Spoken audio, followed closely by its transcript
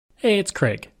Hey, it's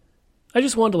Craig. I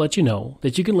just wanted to let you know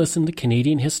that you can listen to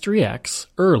Canadian History X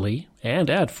early and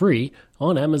ad-free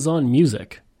on Amazon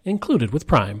Music, included with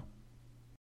Prime.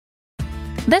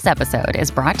 This episode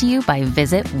is brought to you by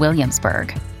Visit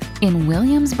Williamsburg. In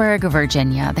Williamsburg,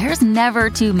 Virginia, there's never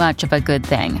too much of a good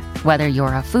thing. Whether you're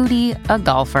a foodie, a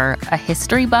golfer, a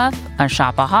history buff, a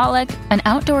shopaholic, an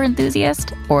outdoor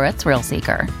enthusiast, or a thrill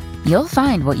seeker, you'll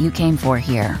find what you came for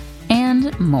here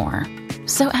and more.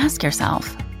 So ask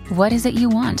yourself, what is it you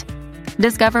want?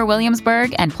 Discover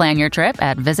Williamsburg and plan your trip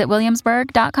at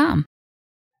visitwilliamsburg.com.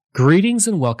 Greetings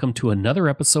and welcome to another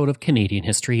episode of Canadian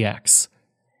History X.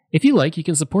 If you like, you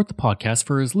can support the podcast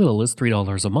for as little as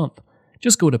 $3 a month.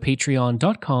 Just go to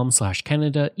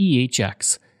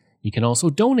patreon.com/CanadaEHX. You can also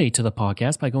donate to the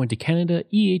podcast by going to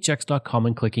CanadaEHX.com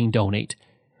and clicking donate.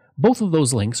 Both of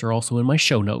those links are also in my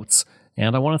show notes,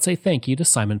 and I want to say thank you to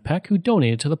Simon Peck who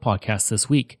donated to the podcast this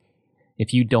week.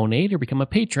 If you donate or become a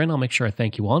patron, I'll make sure I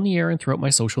thank you on the air and throughout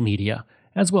my social media,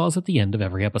 as well as at the end of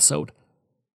every episode.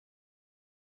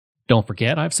 Don't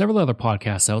forget, I have several other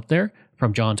podcasts out there,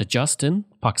 from John to Justin,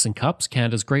 Pucks and Cups,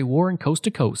 Canada's Great War, and Coast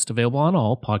to Coast, available on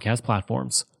all podcast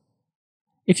platforms.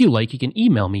 If you like, you can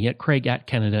email me at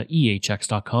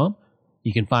craig@canadaehx.com.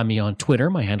 You can find me on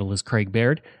Twitter, my handle is Craig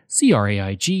Baird,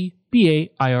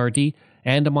 CraigBaird,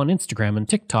 and I'm on Instagram and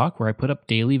TikTok, where I put up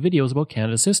daily videos about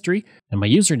Canada's history, and my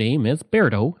username is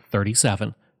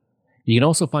Bairdo37. You can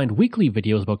also find weekly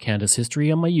videos about Canada's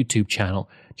history on my YouTube channel.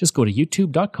 Just go to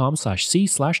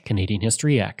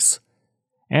youtube.com/c/CanadianHistoryX.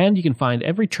 And you can find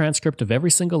every transcript of every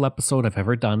single episode I've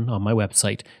ever done on my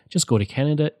website. Just go to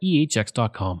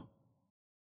CanadaEHX.com.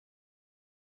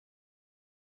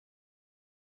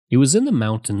 It was in the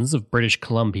mountains of British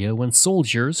Columbia when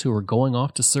soldiers who were going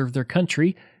off to serve their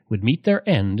country would meet their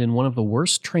end in one of the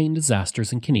worst train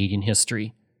disasters in Canadian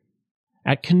history.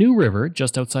 At Canoe River,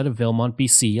 just outside of Valemount,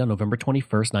 BC, on November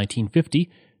 21, 1950,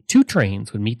 two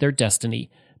trains would meet their destiny,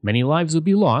 many lives would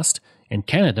be lost, and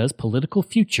Canada's political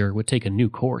future would take a new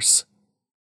course.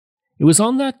 It was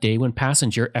on that day when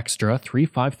passenger Extra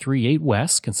 3538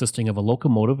 West, consisting of a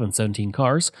locomotive and 17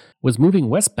 cars, was moving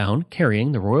westbound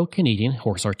carrying the Royal Canadian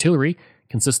Horse Artillery,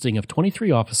 consisting of 23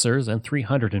 officers and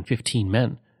 315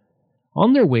 men.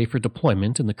 On their way for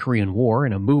deployment in the Korean War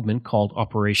in a movement called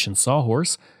Operation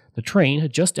Sawhorse, the train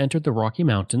had just entered the Rocky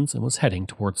Mountains and was heading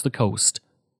towards the coast.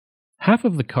 Half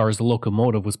of the cars the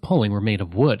locomotive was pulling were made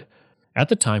of wood. At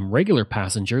the time, regular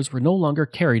passengers were no longer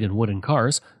carried in wooden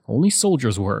cars, only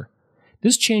soldiers were.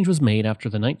 This change was made after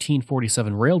the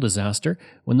 1947 rail disaster,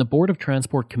 when the Board of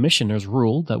Transport Commissioners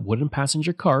ruled that wooden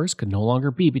passenger cars could no longer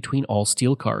be between all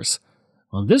steel cars.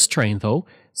 On this train, though,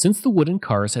 since the wooden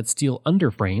cars had steel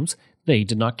underframes, they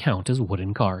did not count as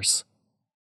wooden cars.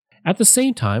 At the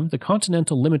same time, the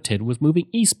Continental Limited was moving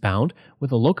eastbound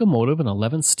with a locomotive and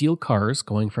 11 steel cars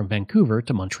going from Vancouver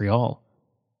to Montreal.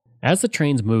 As the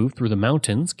trains moved through the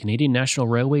mountains, Canadian National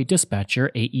Railway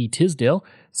dispatcher A.E. Tisdale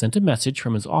sent a message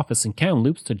from his office in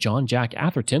Kamloops to John Jack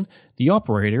Atherton, the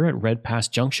operator at Red Pass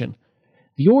Junction.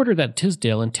 The order that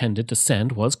Tisdale intended to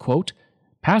send was, quote,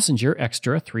 "Passenger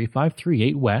Extra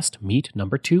 3538 West, meet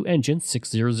number 2 engine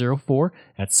 6004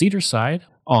 at Cedarside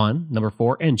on number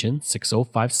 4 engine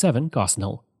 6057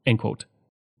 Gosnell," end quote.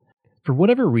 For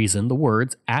whatever reason, the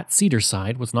words "at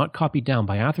Cedarside" was not copied down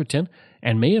by Atherton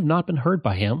and may have not been heard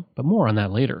by him, but more on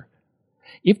that later.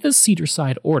 If the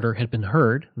Cedarside order had been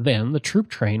heard, then the troop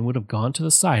train would have gone to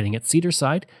the siding at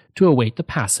Cedarside to await the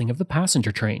passing of the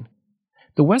passenger train.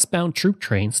 The westbound troop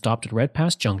train stopped at Red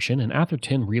Pass Junction and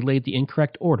Atherton relayed the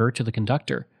incorrect order to the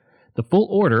conductor. The full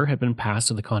order had been passed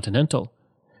to the Continental.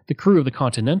 The crew of the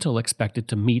Continental expected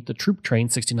to meet the troop train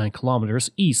 69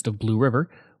 kilometers east of Blue River,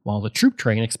 while the troop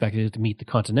train expected to meet the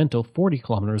Continental 40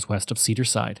 kilometers west of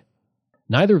Cedarside.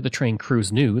 Neither of the train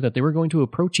crews knew that they were going to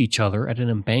approach each other at an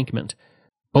embankment.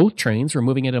 Both trains were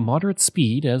moving at a moderate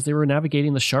speed as they were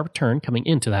navigating the sharp turn coming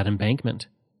into that embankment.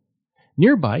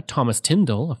 Nearby, Thomas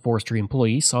Tyndall, a forestry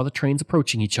employee, saw the trains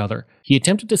approaching each other. He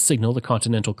attempted to signal the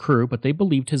Continental crew, but they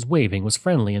believed his waving was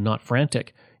friendly and not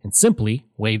frantic, and simply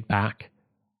waved back.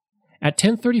 At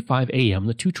 10:35 a.m.,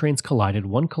 the two trains collided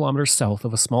 1 kilometer south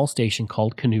of a small station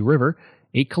called Canoe River,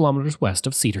 8 kilometers west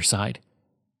of Cedarside.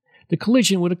 The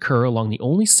collision would occur along the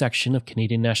only section of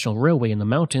Canadian National Railway in the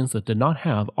mountains that did not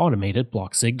have automated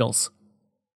block signals.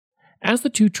 As the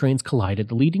two trains collided,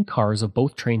 the leading cars of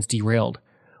both trains derailed.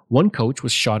 One coach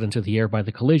was shot into the air by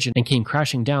the collision and came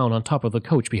crashing down on top of the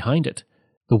coach behind it.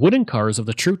 The wooden cars of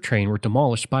the troop train were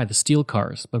demolished by the steel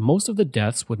cars, but most of the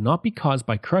deaths would not be caused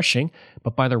by crushing,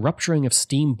 but by the rupturing of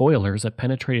steam boilers that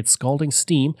penetrated scalding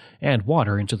steam and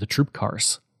water into the troop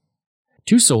cars.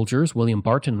 Two soldiers, William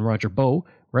Barton and Roger Bow,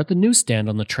 were at the newsstand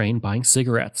on the train buying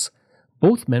cigarettes.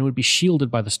 Both men would be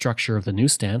shielded by the structure of the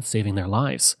newsstand, saving their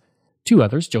lives. Two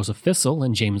others, Joseph Thistle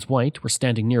and James White, were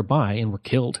standing nearby and were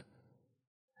killed.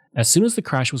 As soon as the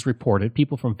crash was reported,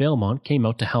 people from Valemount came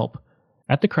out to help.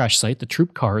 At the crash site, the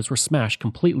troop cars were smashed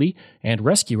completely, and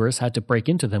rescuers had to break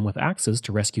into them with axes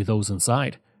to rescue those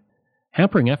inside.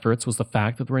 Hampering efforts was the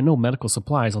fact that there were no medical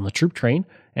supplies on the troop train,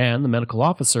 and the medical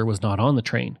officer was not on the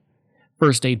train.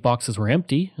 First aid boxes were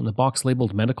empty, and the box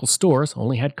labeled medical stores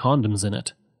only had condoms in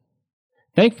it.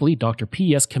 Thankfully, Dr.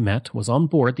 P.S. Kemet was on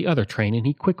board the other train, and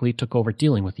he quickly took over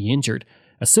dealing with the injured,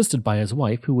 assisted by his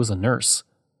wife, who was a nurse.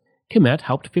 Kemet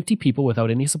helped 50 people without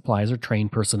any supplies or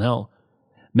trained personnel.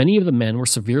 Many of the men were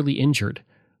severely injured.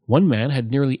 One man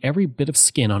had nearly every bit of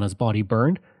skin on his body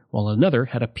burned, while another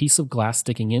had a piece of glass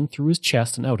sticking in through his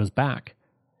chest and out his back.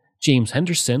 James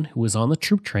Henderson, who was on the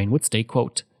troop train, would say,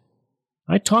 quote,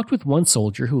 "I talked with one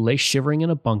soldier who lay shivering in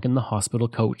a bunk in the hospital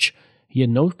coach. He had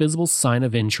no visible sign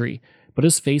of injury, but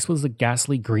his face was a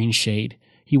ghastly green shade.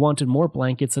 He wanted more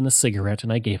blankets and a cigarette,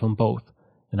 and I gave him both.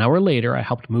 An hour later, I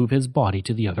helped move his body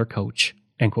to the other coach."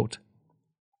 End quote.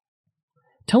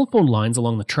 Telephone lines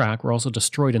along the track were also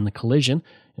destroyed in the collision,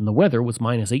 and the weather was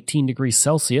minus 18 degrees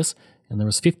Celsius, and there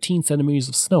was 15 centimeters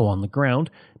of snow on the ground,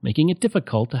 making it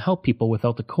difficult to help people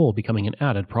without the cold becoming an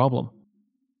added problem.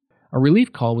 A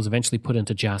relief call was eventually put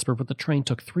into Jasper, but the train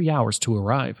took 3 hours to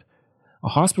arrive. A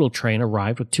hospital train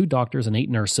arrived with 2 doctors and 8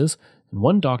 nurses, and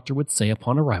one doctor would say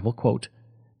upon arrival, quote,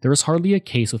 "There is hardly a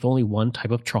case with only one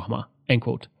type of trauma." End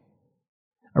quote.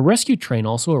 A rescue train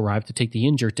also arrived to take the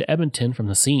injured to Edmonton from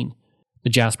the scene. The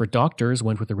Jasper doctors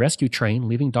went with the rescue train,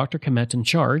 leaving Dr. Kemet in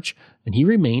charge, and he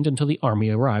remained until the army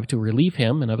arrived to relieve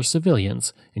him and other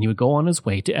civilians, and he would go on his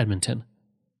way to Edmonton.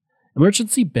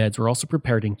 Emergency beds were also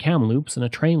prepared in Kamloops, and a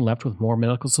train left with more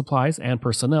medical supplies and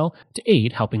personnel to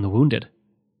aid helping the wounded.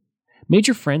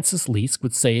 Major Francis Leask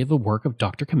would say of the work of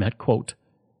Dr. Kemet, quote,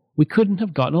 "We couldn't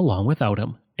have gotten along without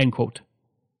him." End quote.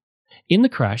 In the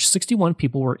crash, 61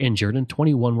 people were injured and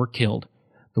 21 were killed.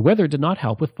 The weather did not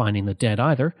help with finding the dead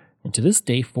either, and to this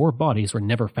day 4 bodies were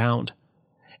never found.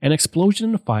 An explosion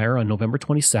and a fire on November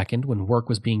 22nd, when work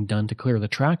was being done to clear the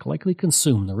track, likely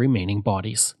consumed the remaining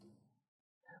bodies.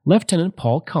 Lieutenant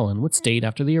Paul Cullen would state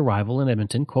after the arrival in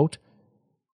Edmonton, quote,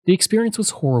 "The experience was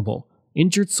horrible.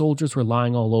 Injured soldiers were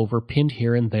lying all over, pinned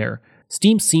here and there.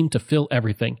 Steam seemed to fill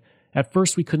everything. At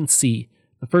first we couldn't see.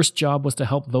 The first job was to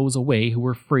help those away who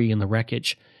were free in the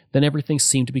wreckage. Then everything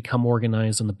seemed to become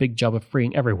organized, and the big job of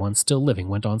freeing everyone still living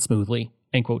went on smoothly."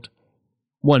 End quote.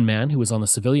 One man who was on the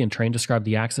civilian train described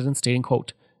the accident, stating,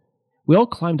 quote, "We all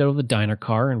climbed out of the diner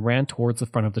car and ran towards the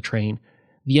front of the train.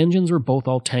 The engines were both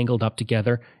all tangled up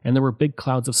together, and there were big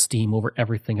clouds of steam over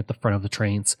everything at the front of the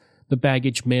trains. The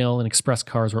baggage, mail, and express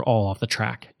cars were all off the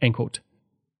track." End quote.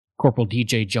 Corporal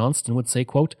D.J. Johnston would say,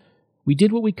 quote, "We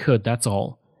did what we could, that's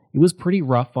all. It was pretty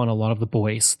rough on a lot of the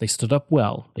boys. They stood up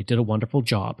well. They did a wonderful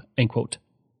job." End quote.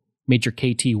 Major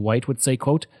K.T. White would say,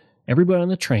 quote, "Everybody on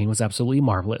the train was absolutely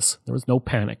marvelous. There was no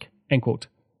panic." End quote.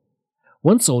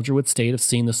 One soldier would state of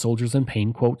seeing the soldiers in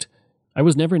pain, quote, "I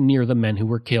was never near the men who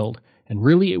were killed, and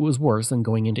really it was worse than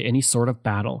going into any sort of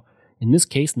battle. In this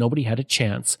case, nobody had a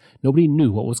chance. Nobody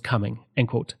knew what was coming." End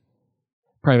quote.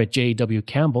 Private J.W.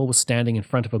 Campbell was standing in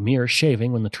front of a mirror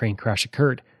shaving when the train crash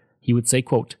occurred. He would say,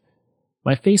 quote,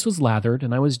 "My face was lathered,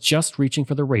 and I was just reaching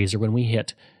for the razor when we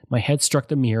hit. My head struck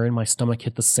the mirror, and my stomach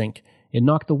hit the sink. It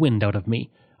knocked the wind out of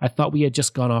me. I thought we had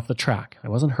just gone off the track. I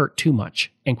wasn't hurt too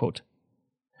much." End quote.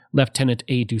 Lieutenant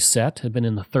A. Doucette had been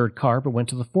in the 3rd car but went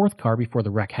to the 4th car before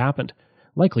the wreck happened,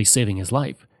 likely saving his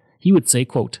life. He would say,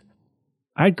 quote,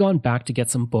 "I had gone back to get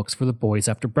some books for the boys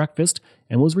after breakfast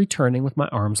and was returning with my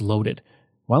arms loaded.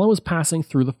 While I was passing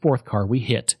through the 4th car, we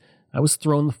hit. I was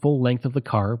thrown the full length of the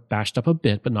car, bashed up a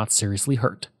bit but not seriously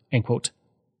hurt." End quote.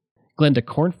 Glenda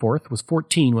Cornforth was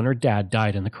 14 when her dad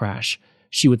died in the crash.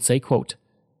 She would say, quote,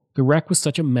 "The wreck was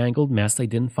such a mangled mess I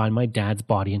didn't find my dad's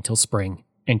body until spring."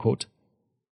 End quote.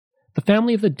 The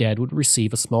family of the dead would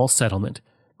receive a small settlement.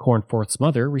 Cornforth's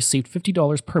mother received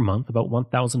 $50 per month, about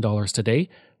 $1,000 today,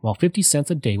 while 50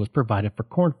 cents a day was provided for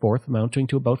Cornforth, amounting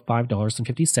to about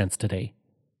 $5.50 today.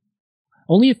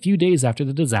 Only a few days after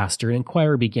the disaster, an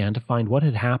inquiry began to find what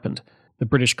had happened. The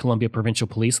British Columbia Provincial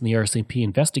Police and the RCMP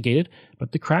investigated,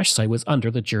 but the crash site was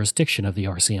under the jurisdiction of the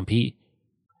RCMP.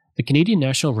 The Canadian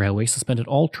National Railway suspended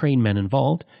all train men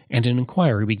involved, and an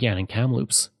inquiry began in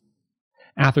Kamloops.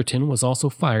 Atherton was also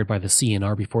fired by the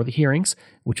CNR before the hearings,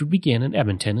 which would begin in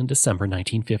Edmonton in December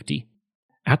 1950.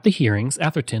 At the hearings,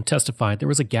 Atherton testified there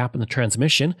was a gap in the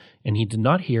transmission, and he did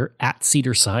not hear "at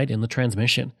Cedarside" in the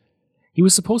transmission. He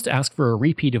was supposed to ask for a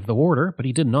repeat of the order, but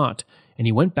he did not, and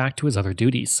he went back to his other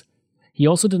duties. He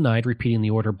also denied repeating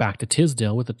the order back to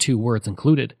Tisdale with the 2 words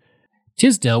included.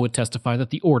 Tisdale would testify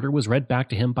that the order was read back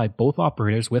to him by both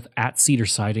operators with "at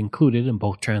Cedarside" included in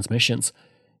both transmissions.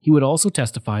 He would also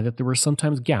testify that there were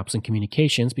sometimes gaps in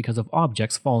communications because of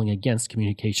objects falling against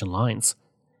communication lines.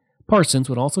 Parsons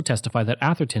would also testify that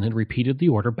Atherton had repeated the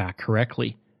order back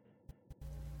correctly.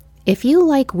 If you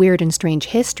like weird and strange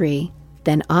history,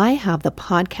 then I have the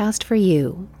podcast for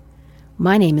you.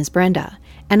 My name is Brenda,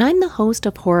 and I'm the host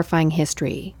of Horrifying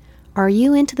History. Are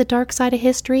you into the dark side of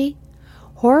history?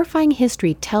 Horrifying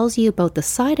History tells you about the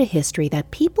side of history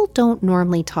that people don't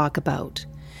normally talk about.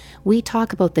 We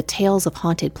talk about the tales of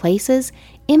haunted places,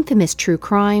 infamous true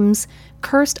crimes,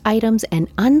 cursed items, and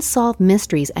unsolved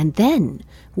mysteries, and then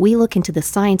we look into the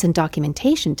science and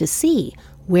documentation to see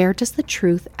where does the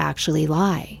truth actually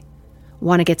lie.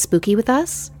 Want to get spooky with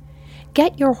us?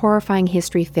 Get your Horrifying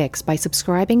History fix by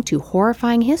subscribing to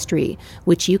Horrifying History,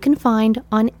 which you can find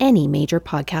on any major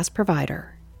podcast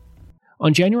provider.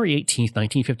 On January 18,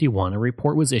 1951, a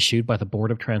report was issued by the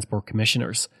Board of Transport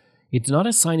Commissioners. It did not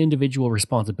assign individual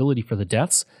responsibility for the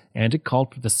deaths, and it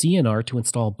called for the CNR to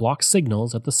install block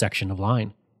signals at the section of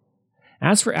line.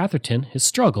 As for Atherton, his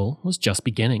struggle was just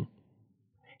beginning.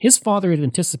 His father had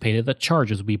anticipated that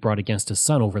charges would be brought against his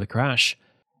son over the crash.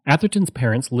 Atherton's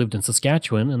parents lived in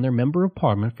Saskatchewan, and their member of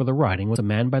parliament for the riding was a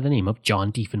man by the name of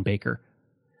John Diefenbaker.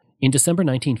 In December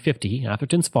 1950,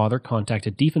 Atherton's father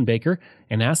contacted Diefenbaker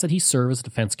and asked that he serve as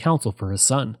defense counsel for his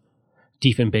son.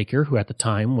 Diefenbaker, who at the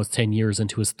time was 10 years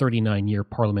into his 39-year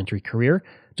parliamentary career,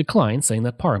 declined, saying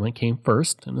that Parliament came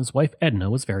first and his wife Edna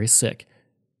was very sick.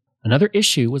 Another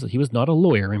issue was that he was not a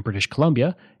lawyer in British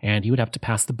Columbia, and he would have to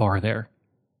pass the bar there.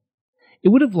 It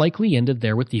would have likely ended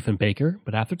there with Diefenbaker,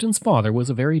 but Atherton's father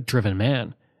was a very driven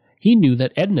man. He knew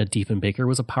that Edna Diefenbaker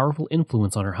was a powerful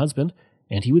influence on her husband,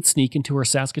 and he would sneak into her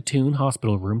Saskatoon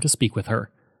hospital room to speak with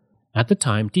her. At the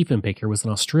time, Diefenbaker was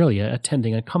in Australia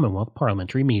attending a Commonwealth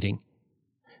parliamentary meeting.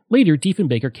 Later,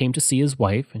 Diefenbaker came to see his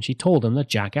wife, and she told him that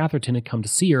Jack Atherton had come to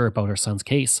see her about her son's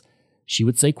case. She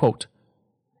would say, quote,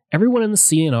 "Everyone in the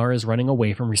CNR is running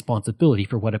away from responsibility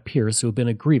for what appears to have been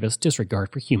a grievous disregard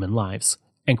for human lives."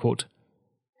 End quote.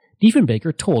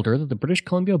 Diefenbaker told her that the British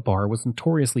Columbia bar was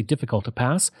notoriously difficult to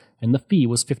pass, and the fee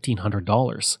was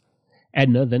 $1,500.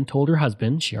 Edna then told her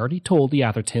husband she already told the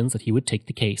Athertons that he would take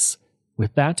the case.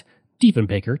 With that,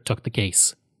 Diefenbaker took the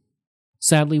case.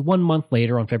 Sadly, 1 month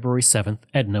later, on February 7th,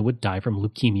 Edna would die from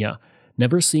leukemia,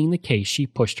 never seeing the case she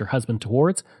pushed her husband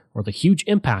towards or the huge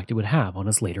impact it would have on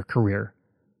his later career.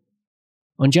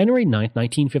 On January 9,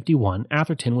 1951,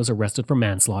 Atherton was arrested for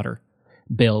manslaughter.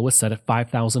 Bail was set at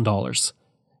 $5,000.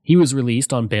 He was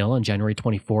released on bail on January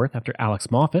 24th after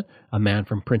Alex Moffat, a man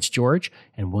from Prince George,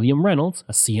 and William Reynolds,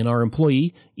 a CNR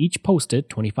employee, each posted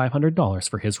 $2,500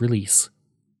 for his release.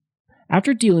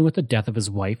 After dealing with the death of his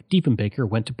wife, Diefenbaker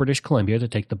went to British Columbia to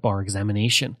take the bar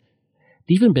examination.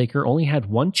 Diefenbaker only had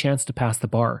one chance to pass the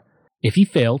bar. If he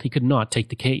failed, he could not take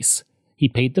the case. He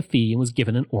paid the fee and was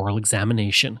given an oral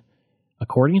examination.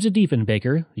 According to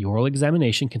Diefenbaker, the oral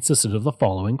examination consisted of the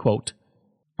following, quote,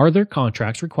 "Are there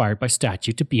contracts required by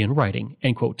statute to be in writing?"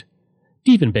 End quote.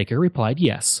 Diefenbaker replied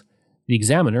yes. The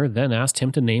examiner then asked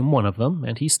him to name one of them,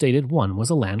 and he stated one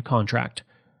was a land contract.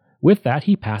 With that,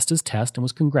 he passed his test and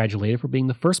was congratulated for being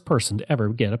the first person to ever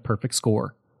get a perfect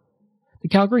score. The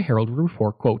Calgary Herald would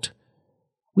report, quote,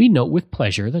 "We note with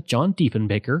pleasure that John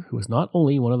Diefenbaker, who is not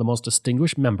only one of the most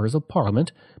distinguished members of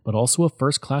Parliament, but also a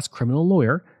first-class criminal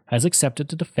lawyer, has accepted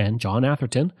to defend John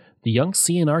Atherton, the young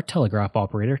CNR telegraph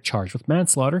operator charged with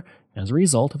manslaughter as a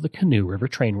result of the Canoe River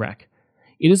train wreck.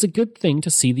 It is a good thing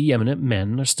to see the eminent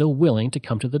men are still willing to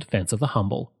come to the defense of the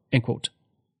humble." End quote.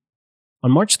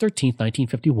 On March 13,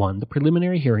 1951, the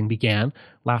preliminary hearing began,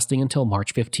 lasting until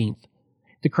March 15th.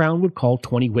 The Crown would call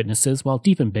 20 witnesses, while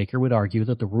Diefenbaker would argue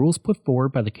that the rules put forward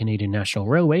by the Canadian National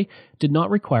Railway did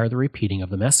not require the repeating of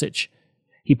the message.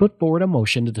 He put forward a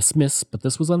motion to dismiss, but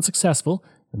this was unsuccessful,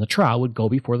 and the trial would go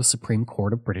before the Supreme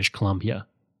Court of British Columbia.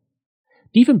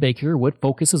 Diefenbaker would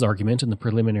focus his argument in the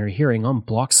preliminary hearing on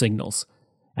block signals.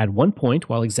 At one point,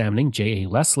 while examining J.A.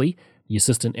 Leslie, the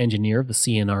assistant engineer of the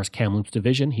CNR's Kamloops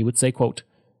division, he would say, quote,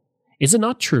 "Is it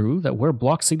not true that where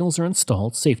block signals are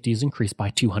installed, safety is increased by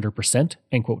 200%?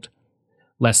 End quote.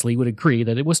 Leslie would agree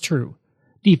that it was true.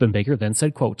 Diefenbaker then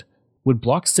said, quote, "Would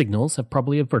block signals have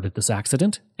probably averted this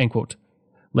accident?" End quote.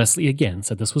 Leslie again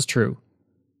said this was true.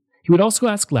 He would also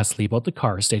ask Leslie about the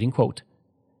cars, stating, quote,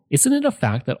 "Isn't it a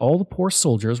fact that all the poor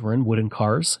soldiers were in wooden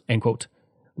cars?" End quote.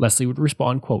 Leslie would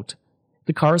respond, quote,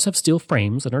 "The cars have steel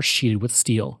frames and are sheeted with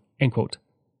steel." End quote.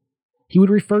 He would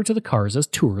refer to the cars as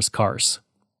tourist cars.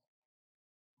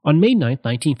 On May 9,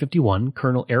 1951,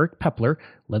 Colonel Eric Pepler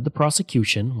led the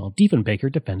prosecution while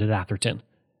Diefenbaker defended Atherton.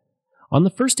 On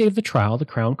the first day of the trial, the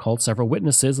Crown called several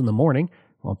witnesses in the morning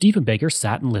while Diefenbaker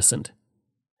sat and listened.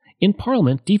 In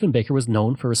Parliament, Diefenbaker was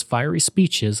known for his fiery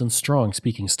speeches and strong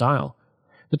speaking style.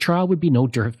 The trial would be no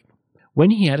different.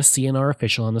 When he had a CNR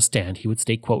official on the stand, he would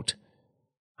state, quote,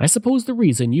 "I suppose the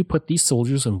reason you put these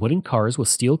soldiers in wooden cars with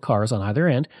steel cars on either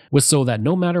end was so that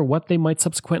no matter what they might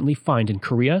subsequently find in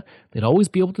Korea, they'd always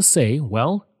be able to say,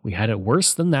 well, we had it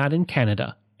worse than that in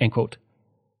Canada." End quote.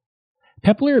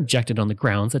 Pepler objected on the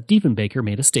grounds that Diefenbaker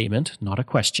made a statement, not a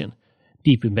question.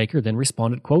 Diefenbaker then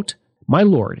responded, quote, "My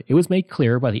lord, it was made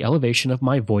clear by the elevation of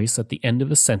my voice at the end of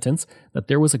the sentence that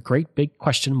there was a great big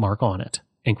question mark on it."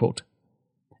 End quote.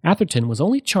 Atherton was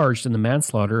only charged in the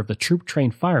manslaughter of the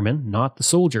troop-trained firemen, not the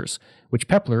soldiers, which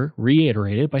Pepler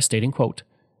reiterated by stating, quote,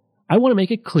 "I want to make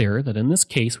it clear that in this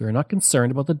case we are not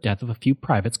concerned about the death of a few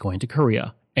privates going to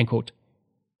Korea." End quote.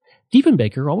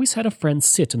 Diefenbaker always had a friend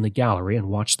sit in the gallery and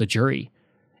watch the jury.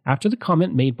 After the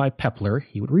comment made by Pepler,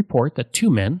 he would report that two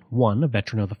men, one a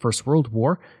veteran of the First World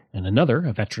War and another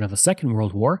a veteran of the Second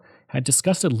World War, had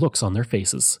disgusted looks on their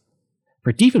faces.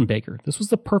 For Diefenbaker, this was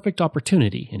the perfect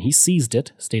opportunity, and he seized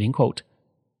it, stating, quote,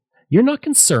 "You're not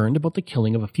concerned about the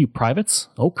killing of a few privates?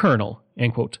 Oh, Colonel."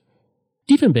 End quote.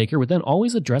 Diefenbaker would then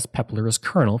always address Pepler as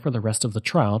Colonel for the rest of the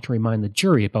trial to remind the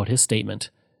jury about his statement.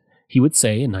 He would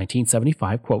say in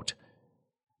 1975, quote,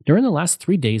 "During the last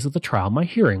 3 days of the trial, my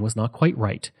hearing was not quite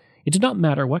right. It did not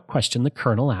matter what question the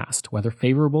Colonel asked, whether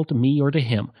favorable to me or to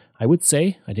him. I would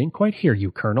say, 'I didn't quite hear you,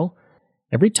 Colonel.'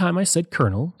 Every time I said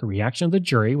Colonel, the reaction of the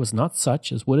jury was not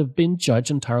such as would have been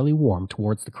judged entirely warm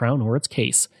towards the Crown or its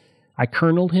case. I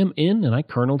coloneled him in and I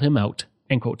coloneled him out."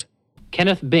 End quote.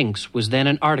 Kenneth Binks was then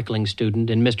an articling student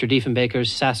in Mr. Diefenbaker's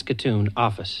Saskatoon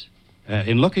office.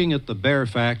 In looking at the bare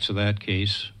facts of that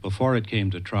case before it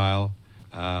came to trial,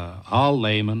 all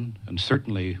laymen, and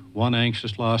certainly one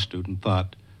anxious law student,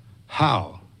 thought,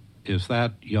 how is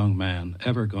that young man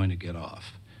ever going to get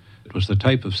off? It was the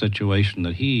type of situation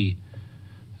that he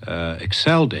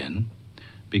excelled in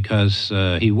because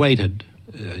he waited,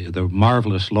 the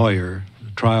marvelous lawyer,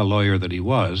 trial lawyer that he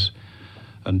was,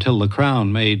 until the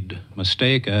Crown made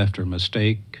mistake after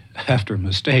mistake after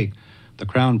mistake. The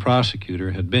Crown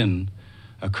prosecutor had been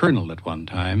a colonel at one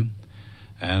time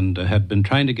and had been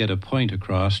trying to get a point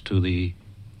across to the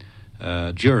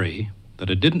jury that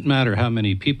it didn't matter how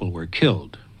many people were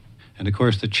killed. And of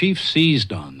course the chief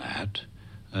seized on that.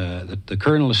 That the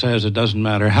colonel says it doesn't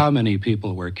matter how many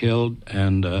people were killed,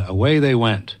 and away they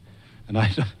went. And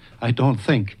I don't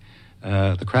think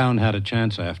the Crown had a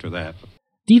chance after that.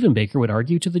 Diefenbaker would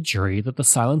argue to the jury that the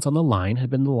silence on the line had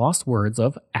been the lost words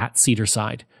of "at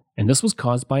Cedarside," and this was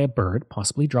caused by a bird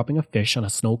possibly dropping a fish on a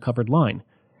snow-covered line.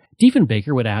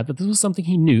 Diefenbaker would add that this was something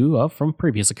he knew of from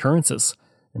previous occurrences,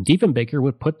 and Diefenbaker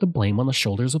would put the blame on the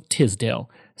shoulders of Tisdale,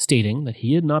 stating that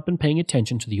he had not been paying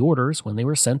attention to the orders when they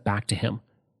were sent back to him.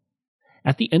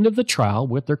 At the end of the trial,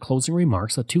 with their closing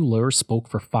remarks, the two lawyers spoke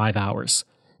for 5 hours.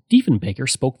 Diefenbaker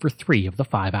spoke for 3 of the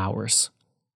 5 hours.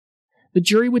 The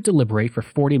jury would deliberate for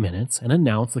 40 minutes and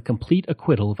announce the complete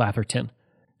acquittal of Atherton.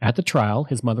 At the trial,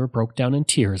 his mother broke down in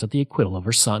tears at the acquittal of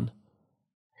her son.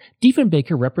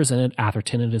 Diefenbaker represented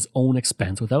Atherton at his own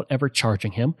expense without ever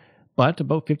charging him, but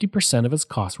about 50% of his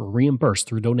costs were reimbursed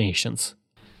through donations.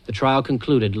 The trial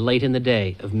concluded late in the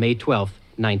day of May 12,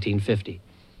 1950.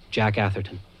 Jack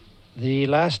Atherton. The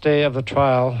last day of the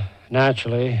trial,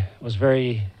 naturally, was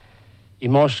very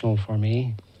emotional for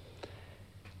me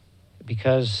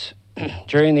because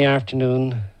during the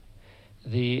afternoon,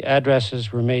 the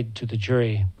addresses were made to the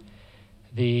jury.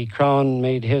 The Crown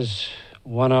made his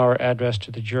 1-hour address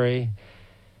to the jury.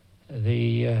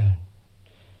 The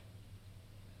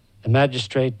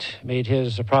magistrate made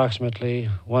his approximately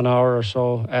 1 hour or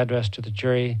so address to the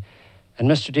jury.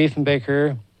 And Mr.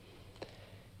 Diefenbaker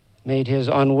made his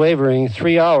unwavering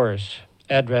 3 hours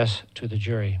address to the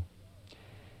jury.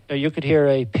 You could hear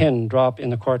a pin drop in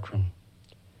the courtroom.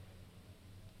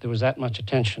 There was that much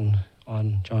attention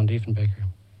on John Diefenbaker.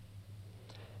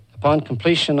 Upon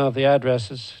completion of the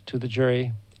addresses to the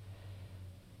jury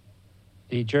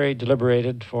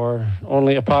deliberated for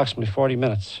only approximately 40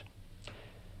 minutes.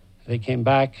 They came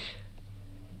back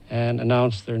and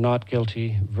announced their not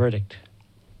guilty verdict.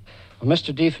 Well,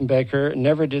 Mr. Diefenbaker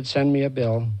never did send me a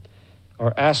bill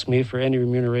or ask me for any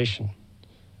remuneration.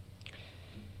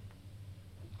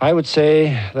 I would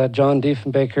say that John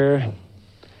Diefenbaker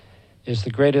is the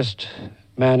greatest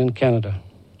man in Canada.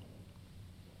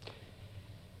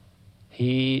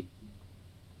 He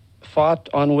fought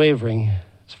unwavering,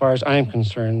 as far as I'm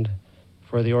concerned,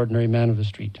 for the ordinary man of the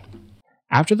street.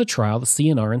 After the trial, the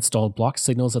CNR installed block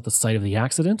signals at the site of the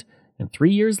accident, and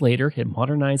 3 years later it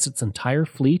modernized its entire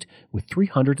fleet with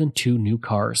 302 new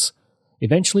cars.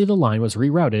 Eventually the line was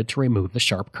rerouted to remove the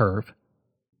sharp curve.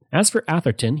 As for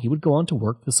Atherton, he would go on to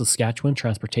work for the Saskatchewan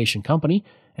Transportation Company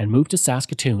and move to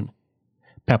Saskatoon.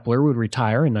 Pepler would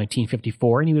retire in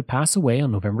 1954 and he would pass away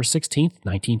on November 16,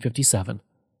 1957.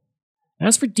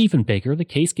 As for Diefenbaker, the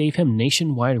case gave him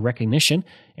nationwide recognition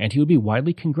and he would be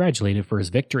widely congratulated for his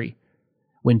victory.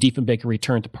 When Diefenbaker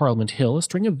returned to Parliament Hill, a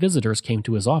string of visitors came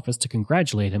to his office to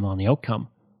congratulate him on the outcome.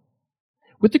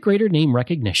 With the greater name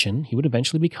recognition, he would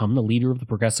eventually become the leader of the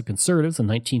Progressive Conservatives in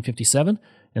 1957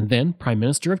 and then Prime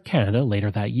Minister of Canada later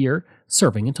that year,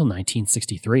 serving until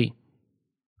 1963.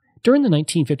 During the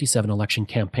 1957 election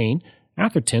campaign,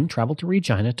 Atherton traveled to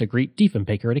Regina to greet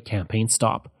Diefenbaker at a campaign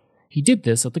stop. He did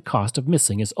this at the cost of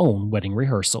missing his own wedding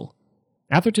rehearsal.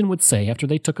 Atherton would say after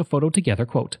they took a photo together,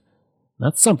 quote,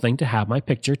 "That's something to have my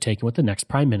picture taken with the next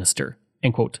Prime Minister,"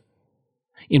 end quote.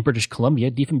 In British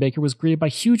Columbia, Diefenbaker was greeted by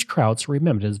huge crowds who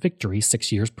remembered his victory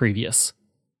 6 years previous.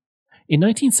 In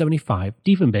 1975,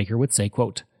 Diefenbaker would say,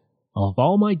 quote, "Of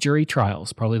all my jury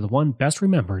trials, probably the one best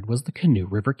remembered was the Canoe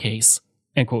River case,"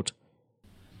 end quote.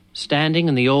 Standing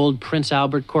in the old Prince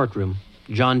Albert courtroom,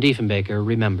 John Diefenbaker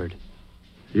remembered.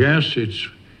 Yes,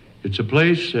 it's a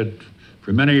place that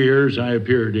for many years I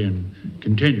appeared in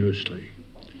continuously.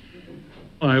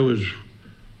 I was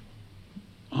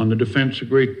on the defense a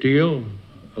great deal,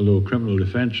 although criminal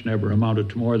defense never amounted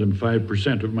to more than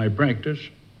 5% of my practice.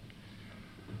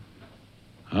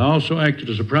 I also acted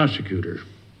as a prosecutor,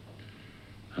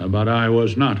 but I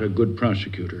was not a good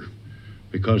prosecutor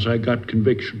because I got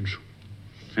convictions.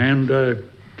 And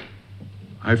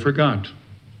I forgot,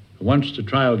 once the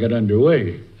trial got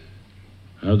underway,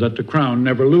 that the Crown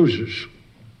never loses.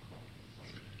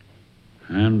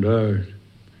 And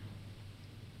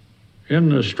in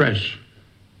the stress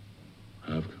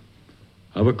of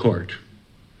a court,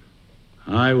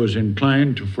 I was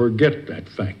inclined to forget that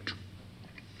fact.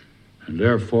 And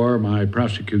therefore, my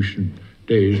prosecution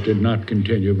days did not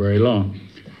continue very long.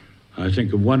 I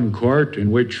think of one court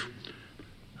in which,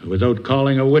 without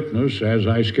calling a witness, as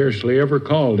I scarcely ever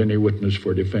called any witness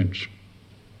for defense,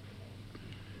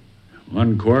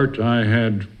 one court I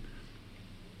had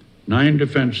 9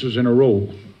 defenses in a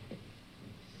row,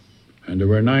 and there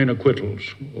were 9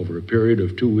 acquittals over a period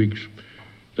of 2 weeks.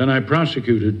 Then I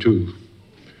prosecuted 2,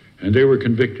 and they were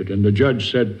convicted, and the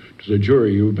judge said to the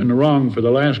jury, "You've been wrong for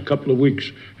the last couple of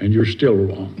weeks, and you're still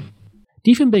wrong."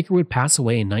 Diefenbaker would pass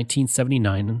away in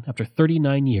 1979 after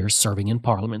 39 years serving in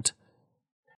Parliament.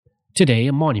 Today,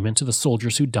 a monument to the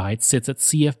soldiers who died sits at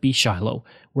CFB Shiloh,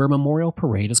 where a memorial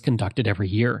parade is conducted every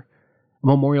year. A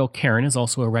memorial cairn is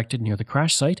also erected near the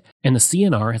crash site, and the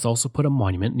CNR has also put a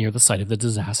monument near the site of the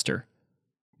disaster.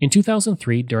 In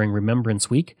 2003, during Remembrance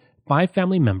Week, 5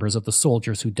 family members of the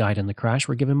soldiers who died in the crash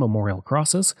were given memorial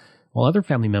crosses, while other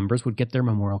family members would get their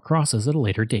memorial crosses at a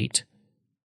later date.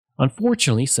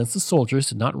 Unfortunately, since the soldiers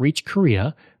did not reach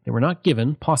Korea, they were not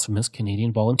given posthumous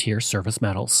Canadian Volunteer Service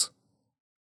medals.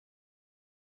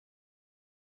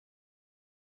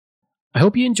 I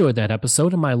hope you enjoyed that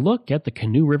episode and my look at the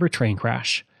Canoe River train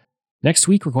crash. Next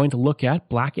week, we're going to look at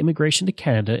black immigration to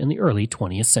Canada in the early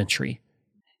 20th century.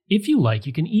 If you like,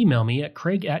 you can email me at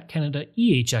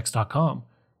craig@canadaehx.com.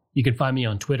 You can find me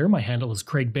on Twitter. My handle is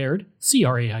Craig Baird,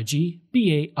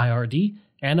 CraigBaird,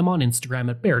 and I'm on Instagram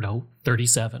at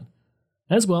Bairdo37.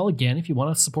 As well, again, if you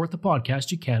want to support the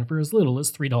podcast, you can for as little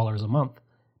as $3 a month.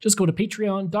 Just go to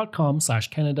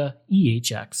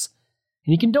patreon.com/CanadaEHX.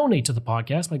 And you can donate to the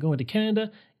podcast by going to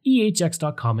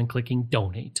CanadaEHX.com and clicking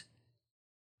Donate.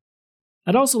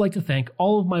 I'd also like to thank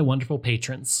all of my wonderful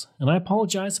patrons, and I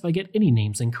apologize if I get any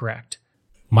names incorrect.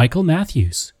 Michael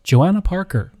Matthews, Joanna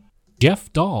Parker,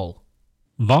 Jeff Dahl,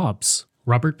 Vobs,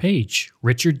 Robert Page,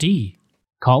 Richard D.,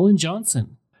 Colin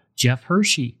Johnson, Jeff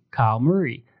Hershey, Kyle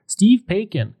Murray, Steve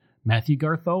Pakin, Matthew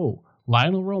Gartho,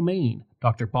 Lionel Romaine,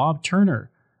 Dr. Bob Turner,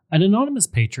 an anonymous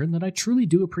patron that I truly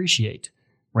do appreciate,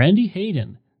 Randy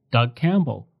Hayden, Doug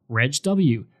Campbell, Reg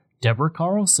W., Deborah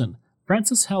Carlson,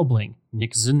 Francis Helbling,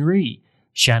 Nick Zinri,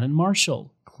 Shannon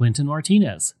Marshall, Clinton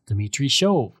Martinez, Dimitri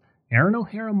Shove, Aaron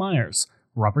O'Hara Myers,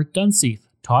 Robert Dunseith,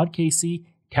 Todd Casey,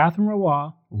 Catherine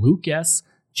Rawa, Luke S.,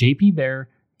 JP Bear,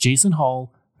 Jason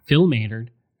Hall, Phil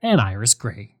Maynard, and Iris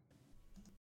Gray.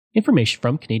 Information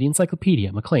from Canadian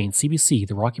Encyclopedia, Maclean, CBC,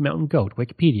 The Rocky Mountain Goat,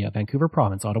 Wikipedia, Vancouver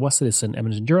Province, Ottawa Citizen,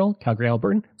 Edmonton Journal, Calgary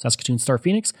Albertan, Saskatoon Star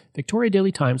Phoenix, Victoria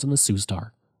Daily Times, and the Sioux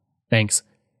Star. Thanks.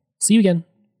 See you again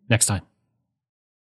next time.